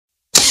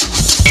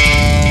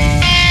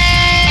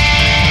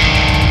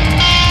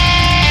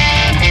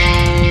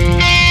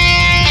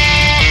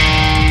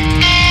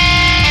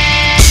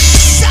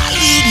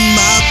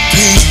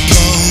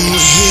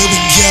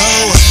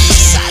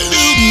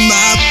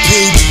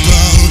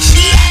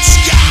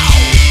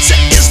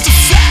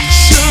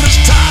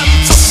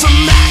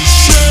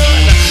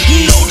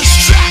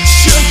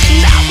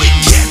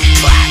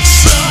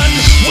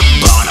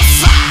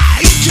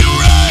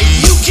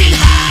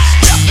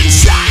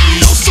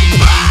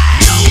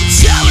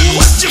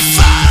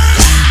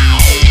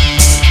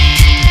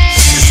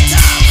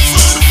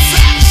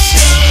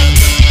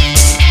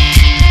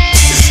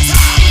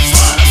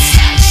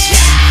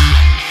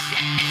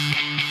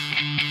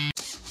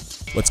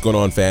going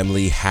on,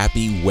 family?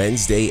 Happy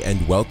Wednesday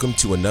and welcome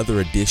to another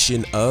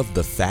edition of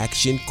The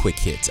Faction Quick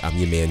Hits. I'm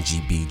your man,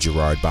 GB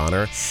Gerard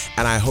Bonner,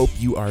 and I hope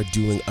you are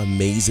doing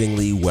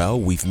amazingly well.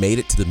 We've made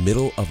it to the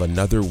middle of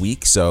another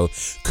week, so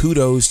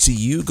kudos to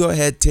you. Go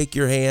ahead, take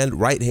your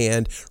right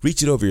hand,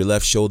 reach it over your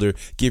left shoulder,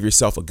 give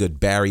yourself a good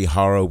Barry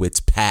Horowitz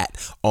pat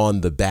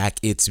on the back.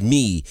 It's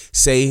me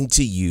saying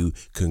to you,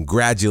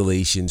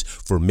 congratulations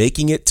for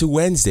making it to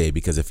Wednesday,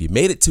 because if you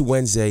made it to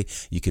Wednesday,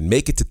 you can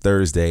make it to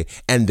Thursday,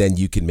 and then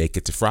you can make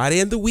it to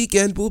Friday, and the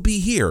weekend will be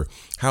here.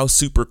 How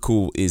super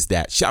cool is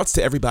that? Shouts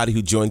to everybody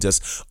who joins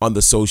us on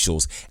the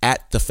socials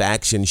at The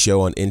Faction Show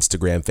on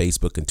Instagram,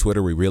 Facebook, and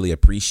Twitter. We really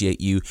appreciate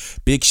you.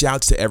 Big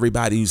shouts to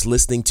everybody who's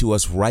listening to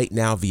us right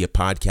now via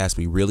podcast.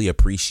 We really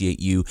appreciate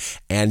you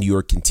and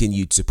your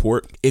continued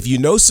support. If you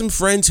know some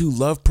friends who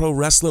love pro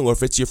wrestling, or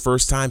if it's your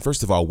first time,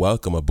 first of all,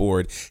 welcome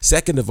aboard.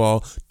 Second of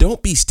all,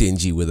 don't be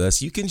stingy with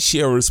us. You can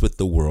share us with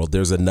the world.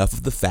 There's enough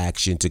of The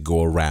Faction to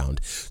go around.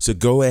 So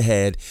go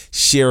ahead,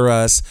 share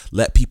us,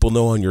 let people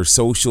know on your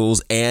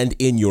socials and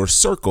in your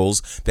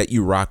circles that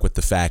you rock with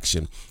The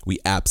Faction. We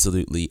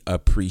absolutely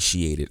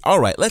appreciate it. All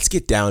right, let's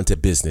get down to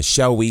business,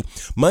 shall we?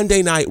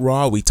 Monday Night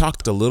Raw, we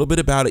talked a little bit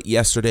about it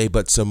yesterday,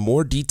 but some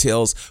more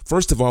details.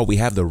 First of all, we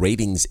have the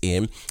ratings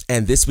in,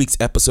 and this week's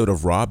episode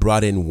of Raw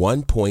brought in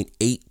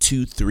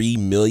 1.823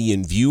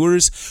 million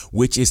viewers,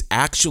 which is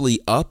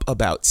actually up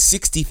about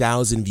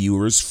 60,000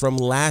 viewers from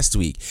last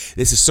week.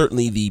 This is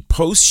certainly the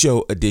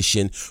post-show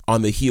edition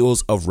on the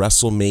heels of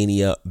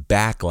WrestleMania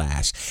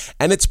Backlash.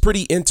 And it's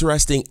pretty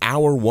interesting.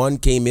 Hour 1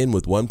 came in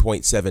with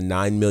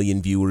 1.79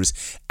 million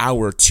viewers.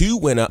 Hour 2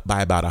 went up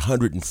by about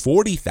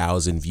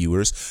 140,000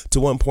 viewers to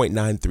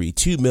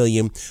 1.932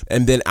 million.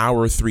 And then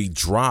Hour 3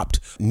 dropped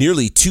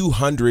nearly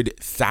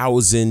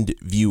 200,000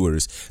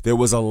 viewers. There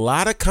was a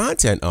lot of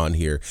content on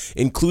here,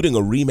 including a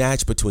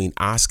rematch between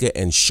Asuka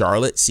and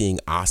Charlotte, seeing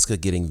Asuka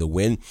getting the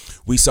win.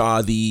 We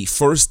saw the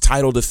first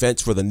title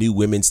defense for the new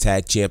women's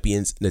tag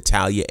champions,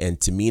 Natalya and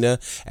Tamina,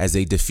 as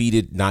they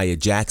defeated Nia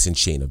Jax and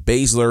Shayna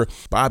Baszler.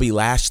 Bobby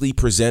Lashley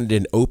presented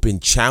an open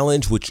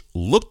challenge, which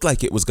looked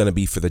like it was going to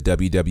be for the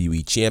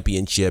WWE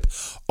Championship,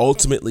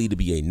 ultimately to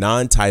be a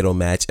non-title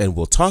match, and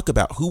we'll talk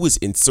about who was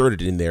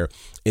inserted in there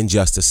in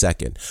just a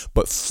second.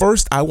 But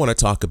first, I want to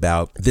talk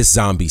about this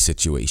zombie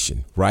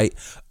situation, right?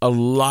 A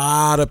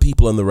lot of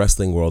people in the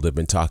wrestling world have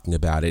been talking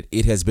about it.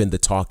 It has been the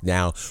talk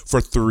now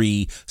for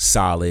 3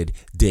 solid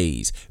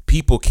days.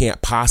 People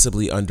can't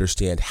possibly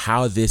understand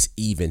how this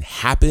even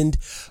happened,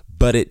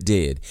 but it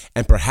did.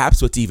 And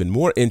perhaps what's even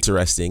more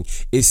interesting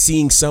is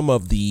seeing some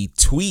of the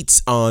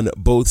tweets on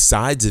both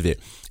sides of it.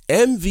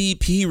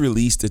 MVP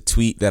released a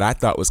tweet that I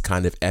thought was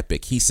kind of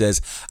epic. He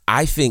says,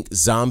 "I think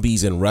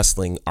zombies in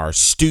wrestling are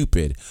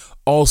stupid.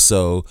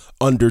 Also,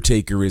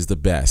 Undertaker is the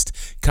best."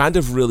 Kind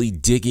of really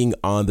digging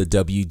on the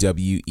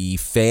WWE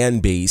fan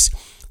base,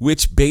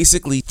 which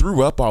basically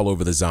threw up all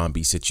over the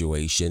zombie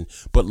situation,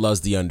 but loves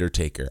the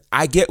Undertaker.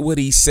 I get what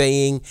he's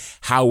saying.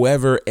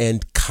 However,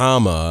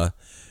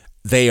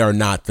 they are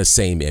not the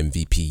same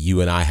MVP.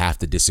 You and I have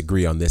to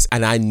disagree on this.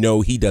 And I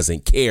know he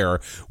doesn't care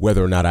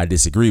whether or not I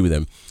disagree with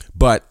him,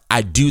 but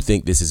I do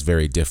think this is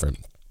very different.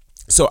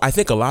 So I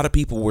think a lot of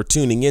people were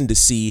tuning in to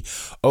see,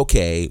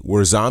 okay,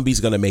 were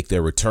zombies going to make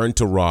their return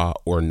to Raw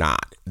or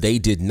not? They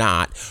did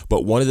not.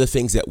 But one of the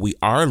things that we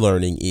are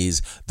learning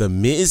is The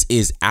Miz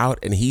is out,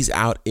 and he's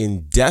out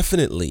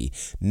indefinitely,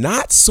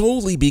 not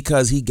solely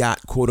because he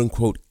got quote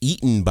unquote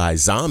eaten by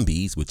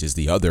zombies, which is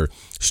the other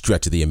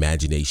stretch of the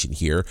imagination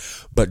here.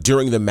 But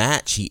during the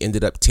match, he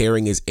ended up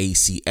tearing his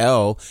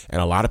ACL, and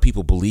a lot of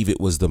people believe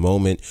it was the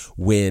moment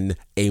when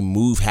a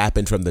move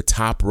happened from the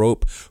top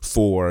rope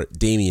for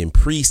Damian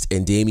Priest,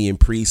 and Damian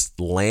Priest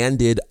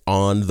landed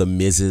on The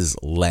Miz's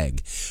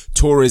leg.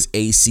 Tore his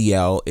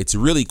ACL. It's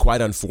really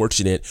quite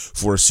unfortunate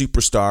for a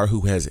superstar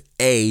who has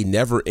A,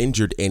 never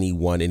injured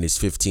anyone in his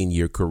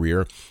 15-year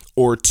career,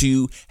 or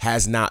 2,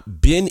 has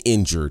not been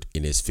injured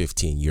in his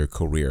 15-year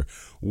career.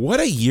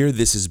 What a year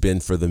this has been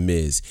for The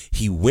Miz.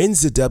 He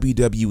wins the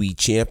WWE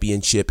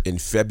Championship in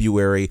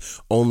February,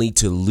 only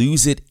to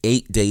lose it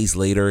 8 days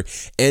later,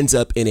 ends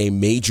up in a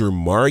major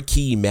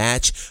marquee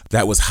match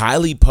that was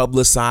highly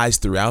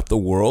publicized throughout the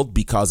world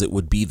because it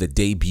would be the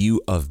debut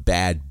of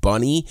Bad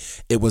Bunny.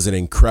 It was an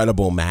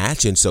incredible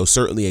match, and so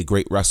certainly a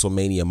great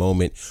WrestleMania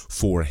moment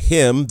for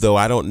him, though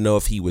I don't know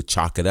if he would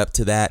chalk it up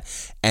to that.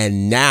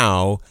 And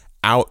now,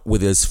 out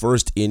with his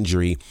first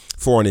injury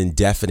for an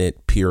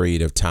indefinite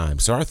period of time.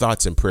 So our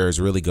thoughts and prayers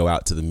really go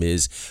out to The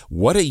Miz.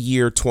 What a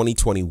year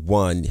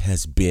 2021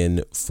 has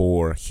been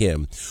for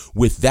him.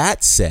 With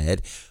that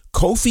said,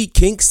 Kofi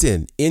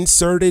Kingston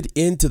inserted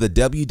into the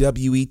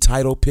WWE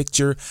title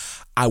picture.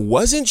 I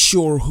wasn't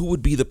sure who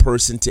would be the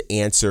person to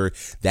answer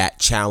that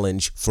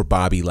challenge for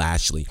Bobby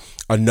Lashley.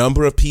 A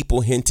number of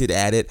people hinted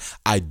at it.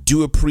 I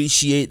do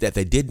appreciate that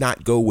they did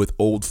not go with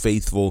Old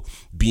Faithful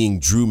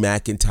being Drew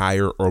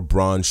McIntyre or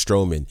Braun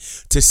Strowman.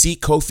 To see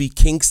Kofi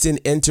Kingston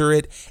enter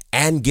it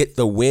and get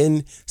the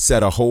win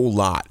said a whole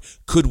lot.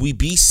 Could we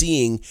be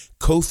seeing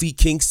Kofi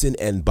Kingston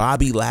and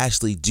Bobby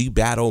Lashley do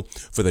battle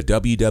for the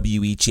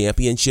WWE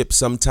Championship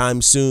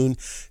sometime soon?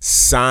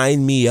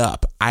 Sign me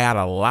up. I had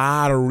a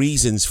lot of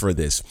reasons for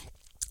this.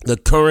 The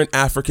current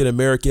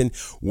African-American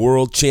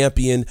world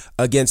champion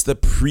against the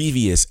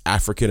previous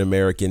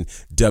African-American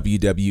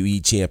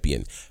WWE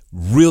champion.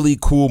 Really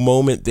cool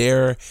moment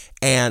there,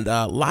 and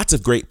lots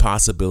of great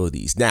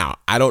possibilities. Now,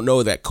 I don't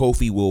know that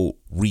Kofi will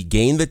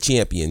regain the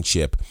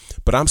championship,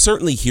 but I'm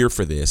certainly here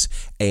for this,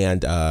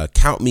 and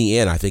count me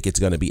in. I think it's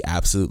going to be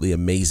absolutely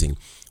amazing.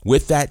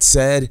 With that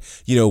said,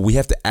 we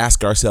have to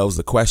ask ourselves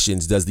the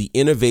questions. Does the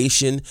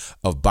innovation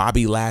of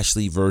Bobby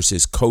Lashley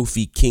versus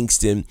Kofi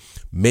Kingston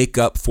make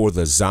up for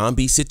the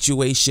zombie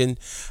situation?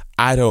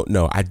 I don't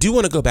know. I do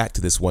want to go back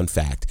to this one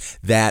fact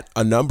that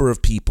a number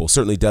of people,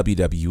 certainly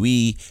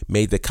WWE,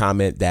 made the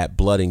comment that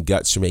blood and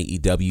guts from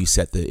AEW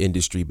set the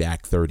industry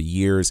back 30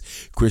 years.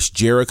 Chris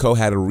Jericho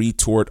had a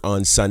retort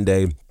on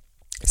Sunday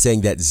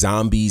saying that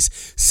zombies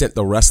sent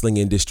the wrestling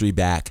industry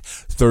back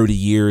 30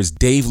 years.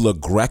 Dave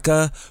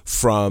LaGreca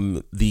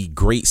from the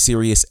great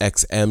Sirius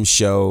XM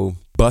show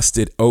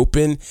Busted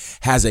Open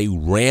has a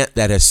rant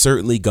that has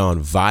certainly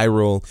gone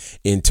viral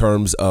in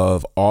terms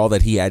of all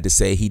that he had to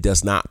say. He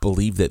does not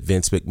believe that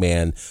Vince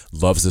McMahon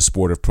loves the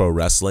sport of pro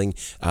wrestling.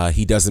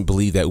 He doesn't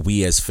believe that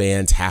we as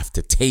fans have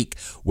to take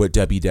what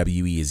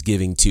WWE is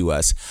giving to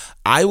us.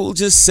 I will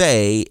just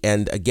say,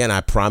 and again,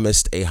 I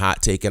promised a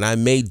hot take, and I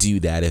may do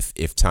that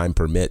if time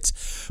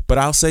permits, but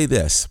I'll say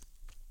this.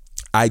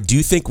 I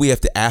do think we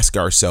have to ask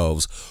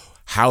ourselves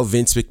how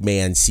Vince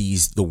McMahon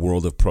sees the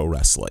world of pro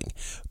wrestling,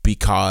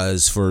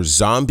 because for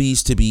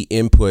zombies to be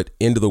input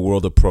into the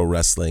world of pro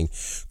wrestling,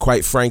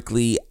 quite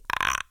frankly,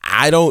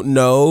 I don't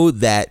know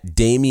that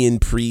Damian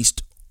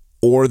Priest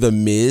or The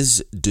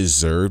Miz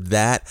deserved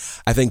that.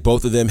 I think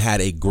both of them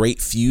had a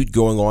great feud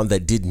going on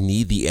that didn't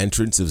need the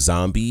entrance of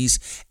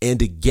zombies.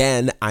 And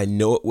again, I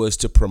know it was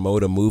to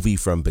promote a movie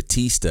from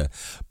Batista,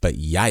 but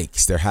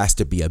yikes, there has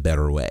to be a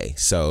better way.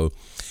 So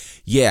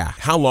yeah,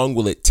 how long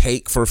will it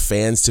take for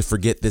fans to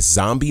forget this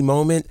zombie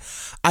moment?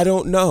 I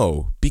don't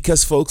know,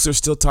 because folks are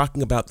still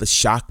talking about the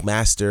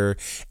Shockmaster.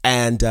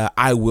 And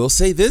I will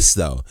say this,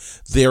 though.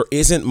 There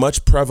isn't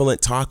much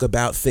prevalent talk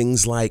about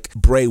things like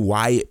Bray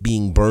Wyatt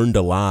being burned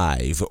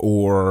alive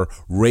or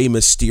Rey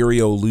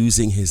Mysterio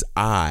losing his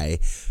eye.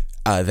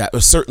 That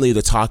was certainly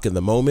the talk in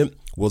the moment.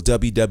 Will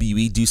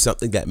WWE do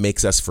something that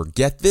makes us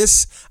forget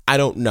this? I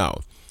don't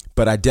know.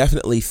 But I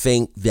definitely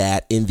think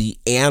that in the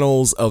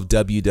annals of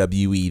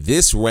WWE,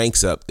 this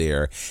ranks up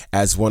there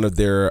as one of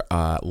their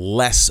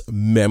less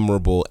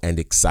memorable and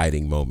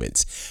exciting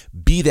moments.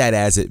 Be that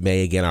as it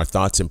may, again, our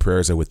thoughts and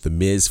prayers are with The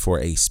Miz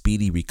for a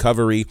speedy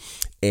recovery.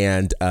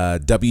 And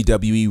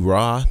WWE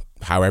Raw,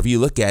 however you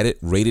look at it,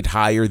 rated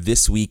higher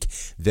this week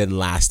than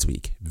last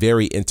week.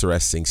 Very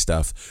interesting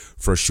stuff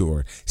for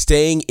sure.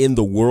 Staying in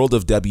the world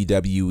of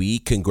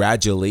WWE,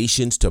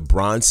 congratulations to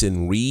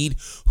Bronson Reed,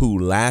 who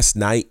last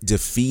night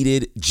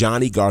defeated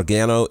Johnny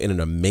Gargano in an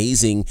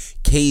amazing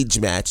cage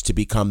match to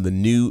become the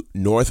new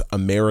North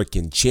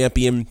American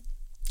champion.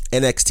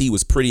 NXT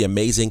was pretty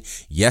amazing.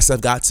 Yes, I've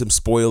got some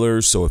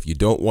spoilers, so if you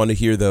don't want to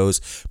hear those,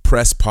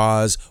 press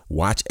pause,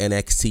 watch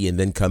NXT, and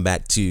then come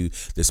back to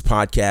this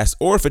podcast.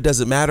 Or if it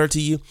doesn't matter to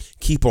you,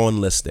 keep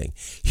on listening.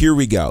 Here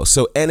we go.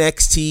 So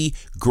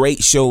NXT,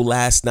 great show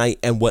last night.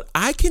 And what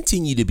I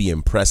continue to be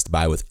impressed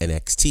by with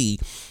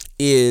NXT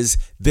is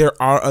there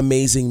are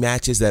amazing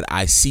matches that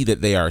I see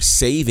that they are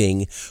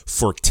saving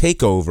for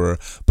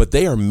TakeOver, but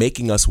they are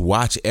making us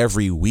watch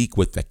every week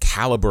with the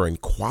caliber and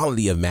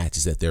quality of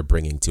matches that they're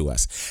bringing to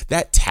us.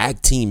 That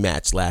tag team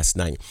match last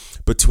night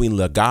between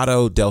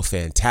Legado del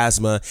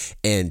Fantasma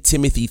and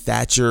Timothy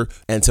Thatcher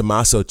and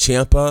Tommaso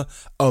Ciampa,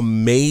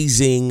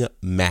 amazing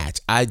match.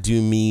 I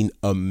do mean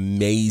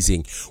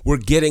amazing. We're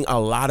getting a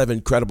lot of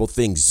incredible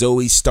things.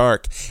 Zoe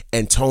Stark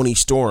and Toni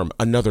Storm,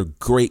 another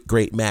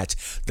great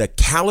match. The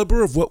caliber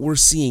of what we're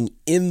seeing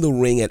in the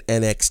ring at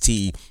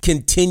NXT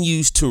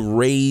continues to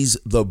raise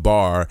the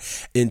bar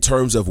in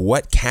terms of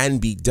what can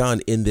be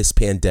done in this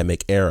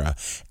pandemic era.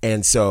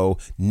 And so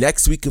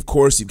next week, of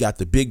course, you've got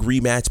the big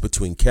rematch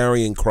between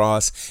Karrion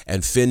Kross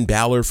and Finn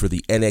Balor for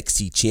the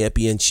NXT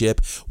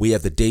Championship. We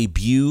have the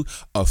debut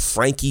of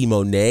Frankie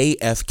Monet,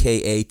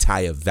 FKA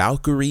Taya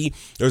Valkyrie.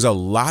 There's a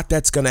lot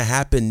that's going to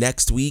happen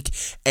next week,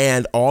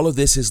 and all of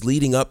this is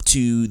leading up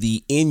to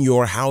the In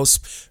Your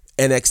House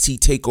NXT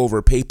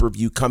TakeOver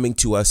pay-per-view coming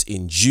to us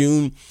in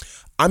June.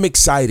 I'm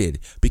excited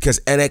because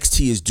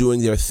NXT is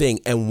doing their thing.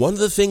 And one of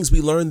the things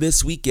we learned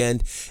this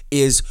weekend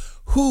is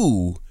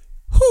who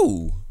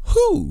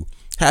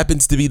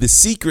happens to be the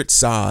secret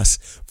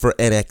sauce for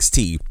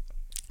NXT.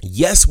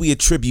 Yes, we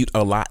attribute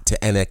a lot to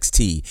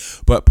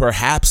NXT, but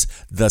perhaps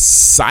the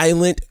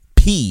silent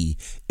P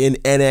in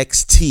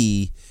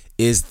NXT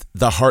is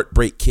the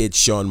Heartbreak Kid,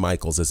 Shawn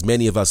Michaels. As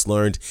many of us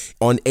learned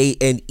on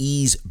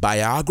A&E's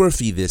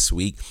biography this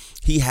week,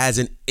 he has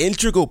an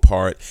integral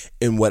part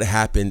in what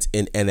happens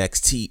in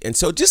NXT. And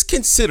so just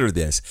consider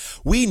this.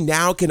 We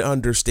now can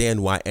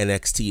understand why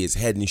NXT is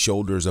head and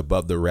shoulders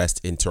above the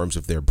rest in terms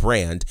of their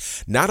brand.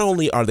 Not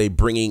only are they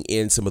bringing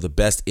in some of the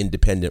best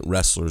independent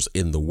wrestlers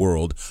in the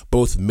world,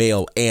 both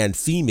male and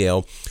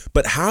female,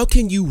 but how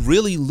can you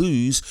really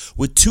lose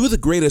with two of the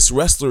greatest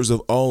wrestlers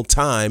of all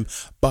time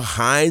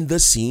behind the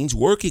scenes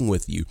working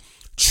with you?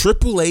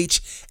 Triple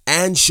H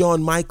and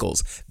Shawn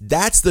Michaels.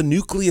 That's the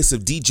nucleus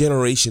of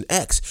D-Generation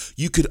X.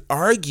 You could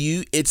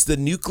argue it's the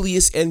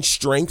nucleus and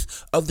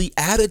strength of the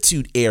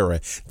Attitude Era.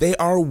 They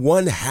are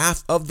one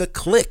half of the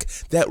clique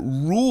that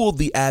ruled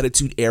the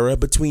Attitude Era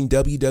between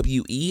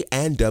WWE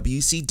and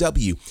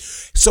WCW.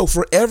 So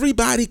for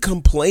everybody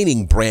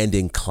complaining,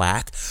 Brandon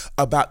Clack,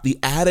 about the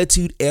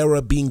Attitude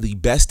Era being the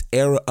best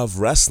era of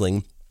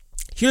wrestling,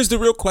 here's the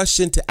real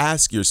question to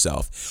ask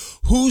yourself.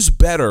 Who's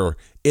better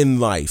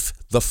in life,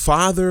 the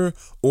father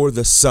or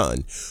the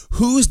son?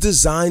 Who's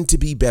designed to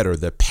be better,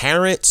 the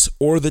parents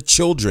or the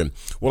children?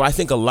 Well, I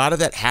think a lot of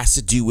that has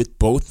to do with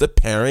both the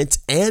parents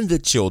and the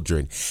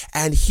children.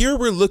 And here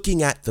we're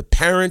looking at the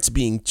parents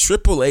being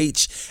Triple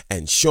H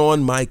and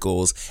Shawn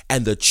Michaels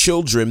and the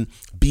children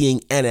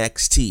being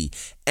NXT.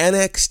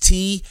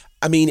 NXT,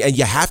 and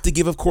you have to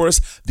give, of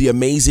course, the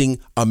amazing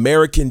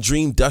American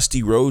Dream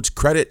Dusty Rhodes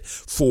credit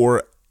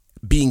for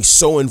being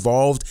so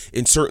involved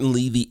in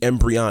certainly the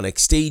embryonic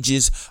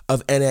stages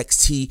of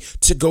NXT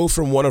to go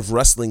from one of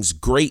wrestling's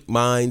great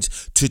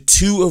minds to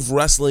two of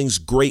wrestling's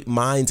great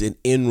minds and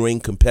in-ring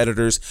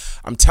competitors.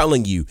 I'm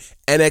telling you,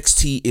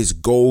 NXT is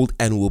gold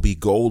and will be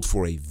gold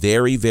for a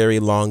very, very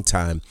long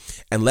time.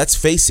 And let's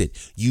face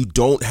it, you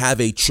don't have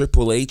a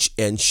Triple H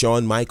and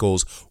Shawn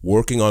Michaels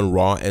working on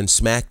Raw and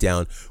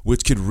SmackDown,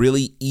 which could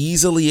really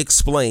easily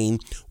explain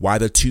why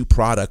the two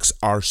products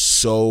are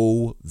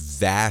so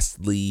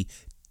vastly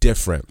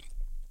different.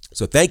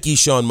 So thank you,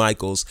 Shawn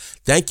Michaels.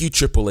 Thank you,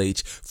 Triple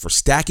H, for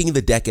stacking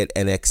the deck at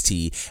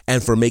NXT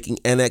and for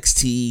making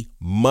NXT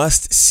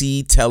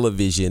must-see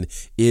television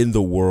in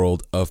the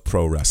world of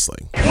pro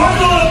wrestling. We're going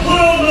to put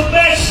on the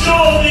best show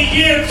of the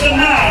year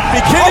tonight.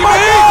 Be kidding me?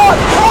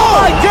 Oh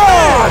my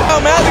God! Oh,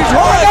 Matthew's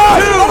right.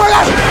 Oh my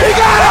God! He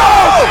got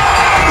him!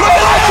 Oh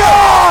my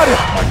God!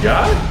 Oh my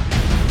God!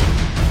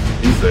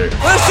 He's there.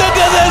 Listen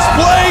to this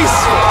place!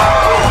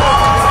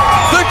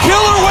 The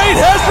killer weight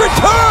has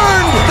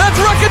returned! That's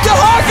Reka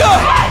Tehaka!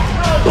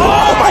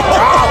 Oh my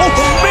God!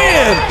 Oh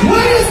man!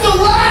 When is the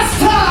last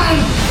time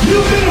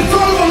you've been in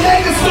front of a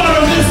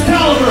megastar of this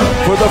caliber?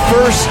 For the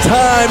first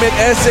time in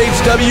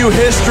SHW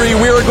history,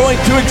 we are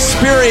going to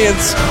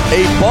experience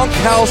a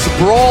bunkhouse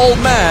brawl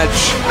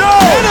match. No!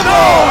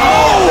 No!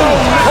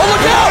 Oh,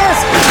 look out!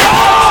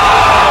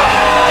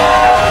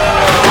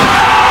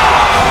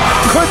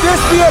 Could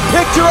this be a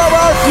picture of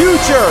our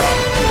future?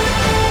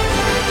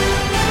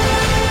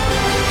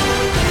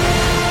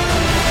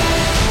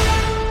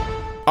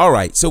 All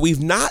right, so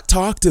we've not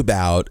talked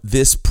about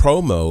this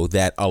promo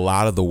that a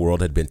lot of the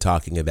world had been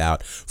talking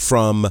about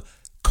from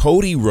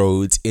Cody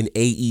Rhodes in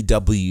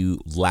AEW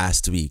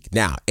last week.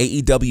 Now,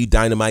 AEW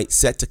Dynamite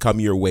set to come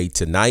your way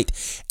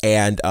tonight.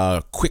 And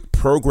a quick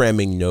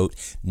programming note,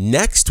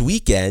 next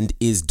weekend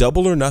is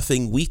Double or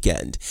Nothing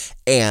weekend.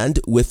 And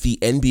with the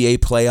NBA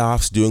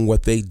playoffs doing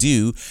what they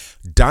do,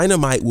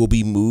 Dynamite will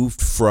be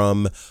moved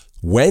from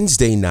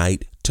Wednesday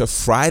night to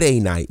Friday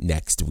night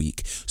next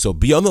week. So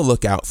be on the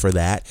lookout for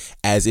that,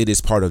 as it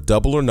is part of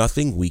Double or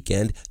Nothing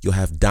weekend. You'll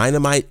have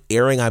Dynamite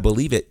airing, I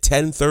believe, at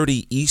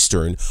 10:30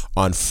 Eastern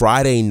on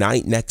Friday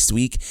night next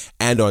week.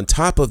 And on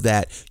top of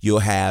that, you'll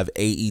have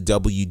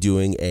AEW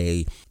doing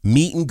a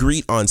meet and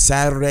greet on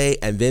Saturday,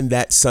 and then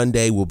that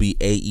Sunday will be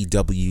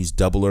AEW's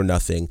Double or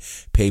Nothing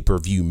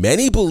pay-per-view.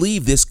 Many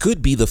believe this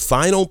could be the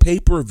final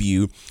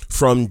pay-per-view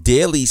from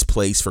Daily's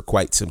Place for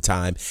quite some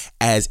time,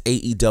 as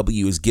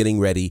AEW is getting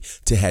ready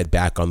to head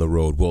back on the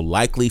road. We'll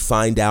likely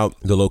find out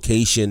the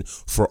location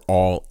for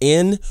All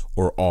In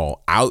or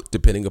All Out,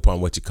 depending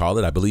upon what you call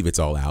it. I believe it's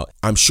All Out.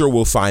 I'm sure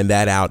we'll find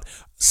that out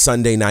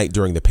Sunday night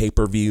during the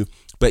pay-per-view.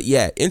 But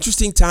yeah,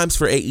 interesting times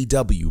for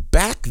AEW.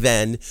 Back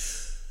then,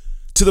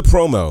 to the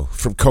promo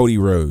from Cody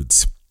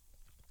Rhodes.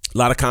 A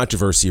lot of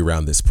controversy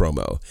around this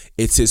promo.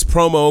 It's his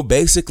promo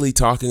basically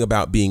talking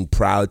about being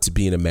proud to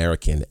be an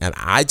American. And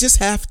I just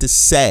have to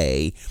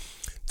say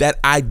that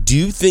I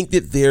do think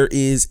that there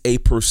is a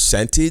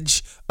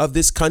percentage of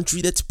this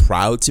country that's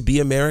proud to be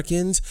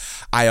Americans.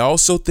 I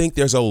also think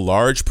there's a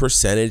large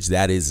percentage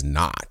that is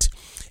not.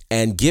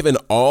 And given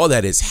all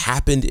that has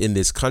happened in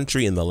this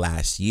country in the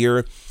last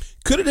year,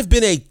 could it have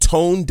been a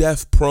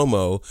tone-deaf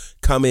promo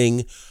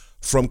coming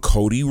from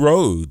Cody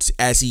Rhodes,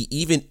 as he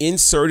even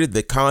inserted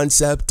the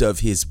concept of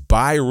his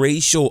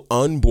biracial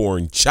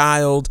unborn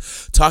child,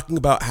 talking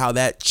about how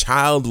that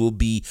child will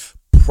be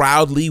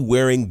proudly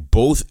wearing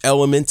both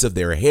elements of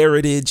their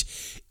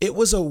heritage. It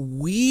was a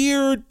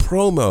weird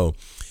promo.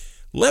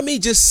 Let me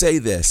just say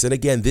this, and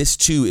again, this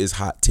too is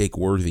hot take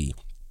worthy.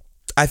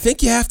 I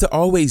think you have to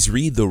always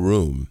read the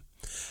room.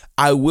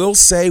 I will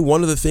say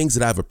one of the things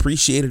that I've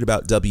appreciated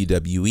about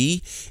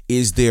WWE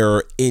is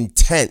their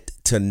intent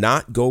to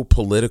not go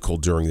political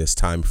during this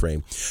time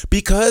frame,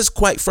 because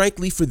quite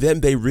frankly for them,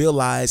 they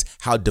realize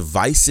how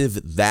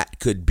divisive that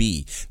could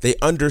be. They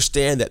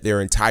understand that their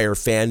entire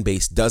fan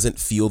base doesn't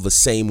feel the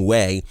same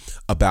way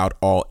about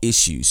all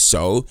issues,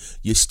 so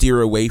you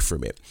steer away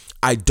from it.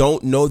 I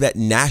don't know that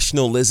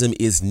nationalism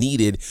is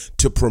needed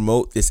to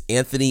promote this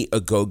Anthony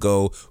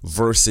Ogogo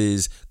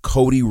versus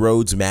Cody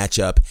Rhodes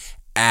matchup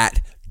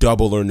at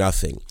Double or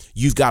Nothing.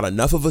 You've got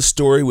enough of a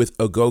story with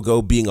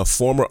Ogogo being a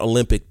former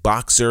Olympic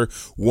boxer,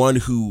 one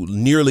who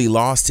nearly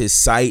lost his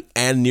sight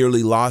and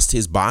nearly lost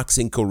his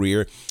boxing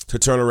career to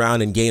turn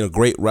around and gain a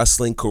great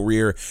wrestling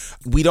career.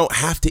 We don't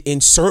have to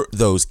insert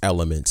those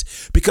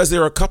elements because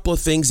there are a couple of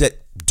things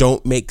that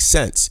don't make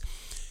sense.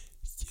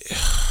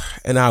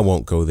 And I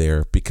won't go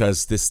there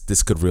because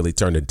this could really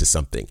turn into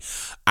something.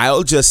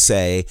 I'll just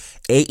say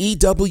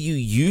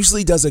AEW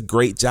usually does a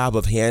great job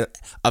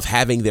of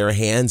having their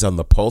hands on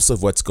the pulse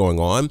of what's going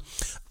on.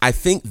 I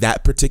think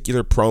that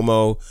particular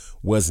promo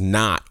was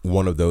not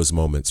one of those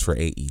moments for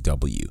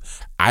AEW.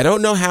 I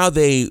don't know how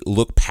they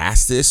look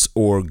past this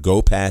or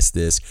go past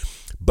this,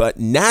 but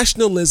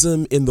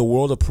nationalism in the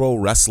world of pro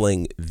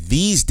wrestling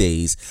these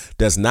days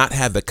does not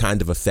have the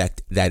kind of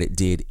effect that it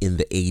did in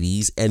the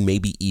 80s and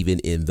maybe even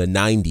in the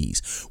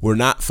 90s. We're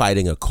not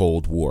fighting a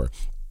Cold War.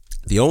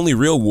 The only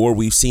real war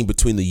we've seen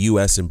between the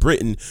U.S. and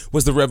Britain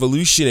was the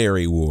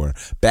Revolutionary War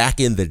back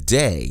in the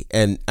day.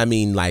 And I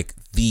mean, like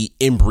the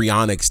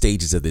embryonic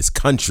stages of this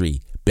country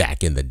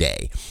back in the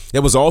day. It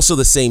was also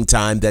the same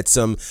time that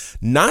some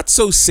not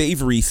so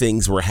savory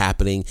things were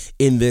happening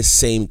in this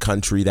same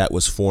country that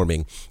was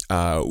forming.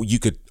 You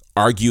could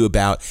argue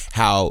about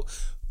how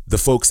the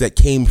folks that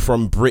came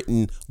from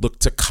Britain looked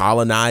to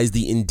colonize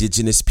the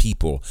indigenous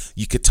people.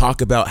 You could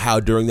talk about how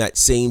during that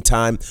same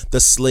time,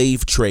 the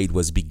slave trade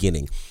was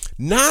beginning.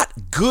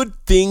 Not good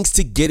things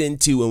to get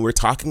into when we're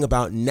talking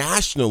about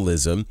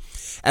nationalism.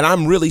 And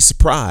I'm really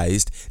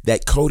surprised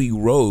that Cody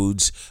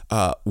Rhodes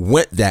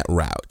went that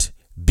route.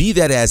 Be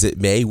that as it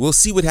may, we'll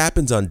see what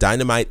happens on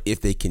Dynamite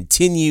if they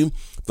continue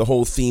the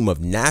whole theme of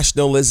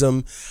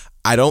nationalism.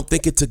 I don't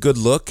think it's a good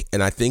look,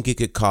 and I think it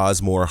could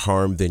cause more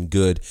harm than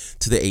good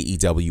to the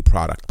AEW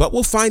product. But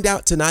we'll find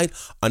out tonight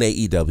on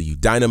AEW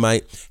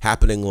Dynamite,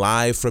 happening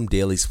live from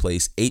Daly's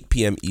Place, 8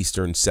 p.m.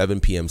 Eastern, 7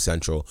 p.m.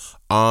 Central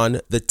on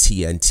the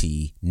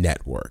TNT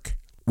network.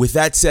 With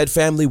that said,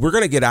 family, we're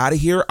going to get out of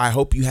here. I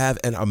hope you have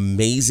an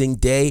amazing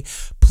day.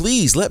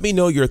 Please let me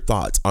know your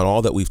thoughts on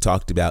all that we've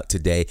talked about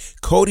today.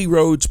 Cody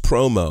Rhodes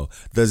promo,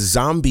 the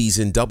zombies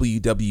in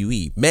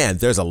WWE. Man,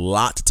 there's a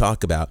lot to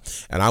talk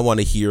about, and I want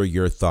to hear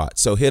your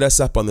thoughts. So hit us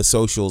up on the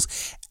socials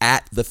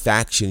at The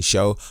Faction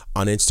Show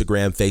on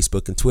Instagram,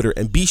 Facebook, and Twitter.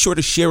 And be sure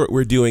to share what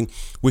we're doing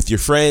with your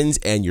friends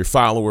and your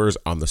followers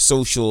on the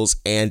socials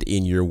and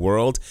in your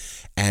world.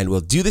 And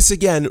we'll do this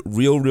again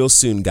real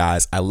soon,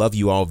 guys. I love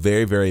you all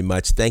very, very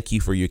much. Thank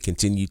you for your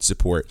continued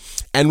support.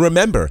 And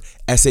remember,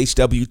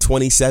 SHW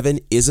 27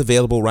 is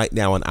available right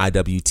now on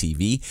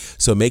IWTV,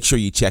 so make sure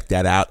you check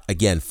that out.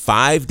 Again,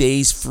 5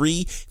 days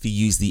free if you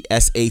use the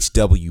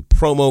SHW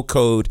promo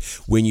code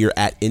when you're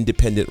at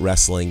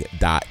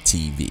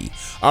independentwrestling.tv.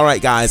 All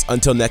right, guys,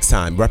 until next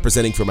time,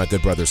 representing for my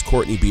good brothers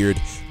Courtney Beard,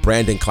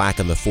 Brandon Clack,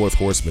 and the Fourth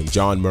Horseman,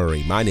 John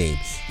Murray, my name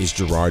is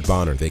Gerard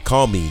Bonner. They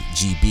call me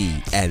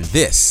GB, and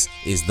this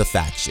is The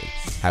Faction.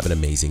 Have an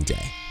amazing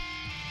day.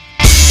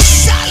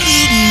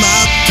 Salute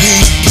my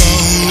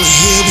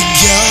people.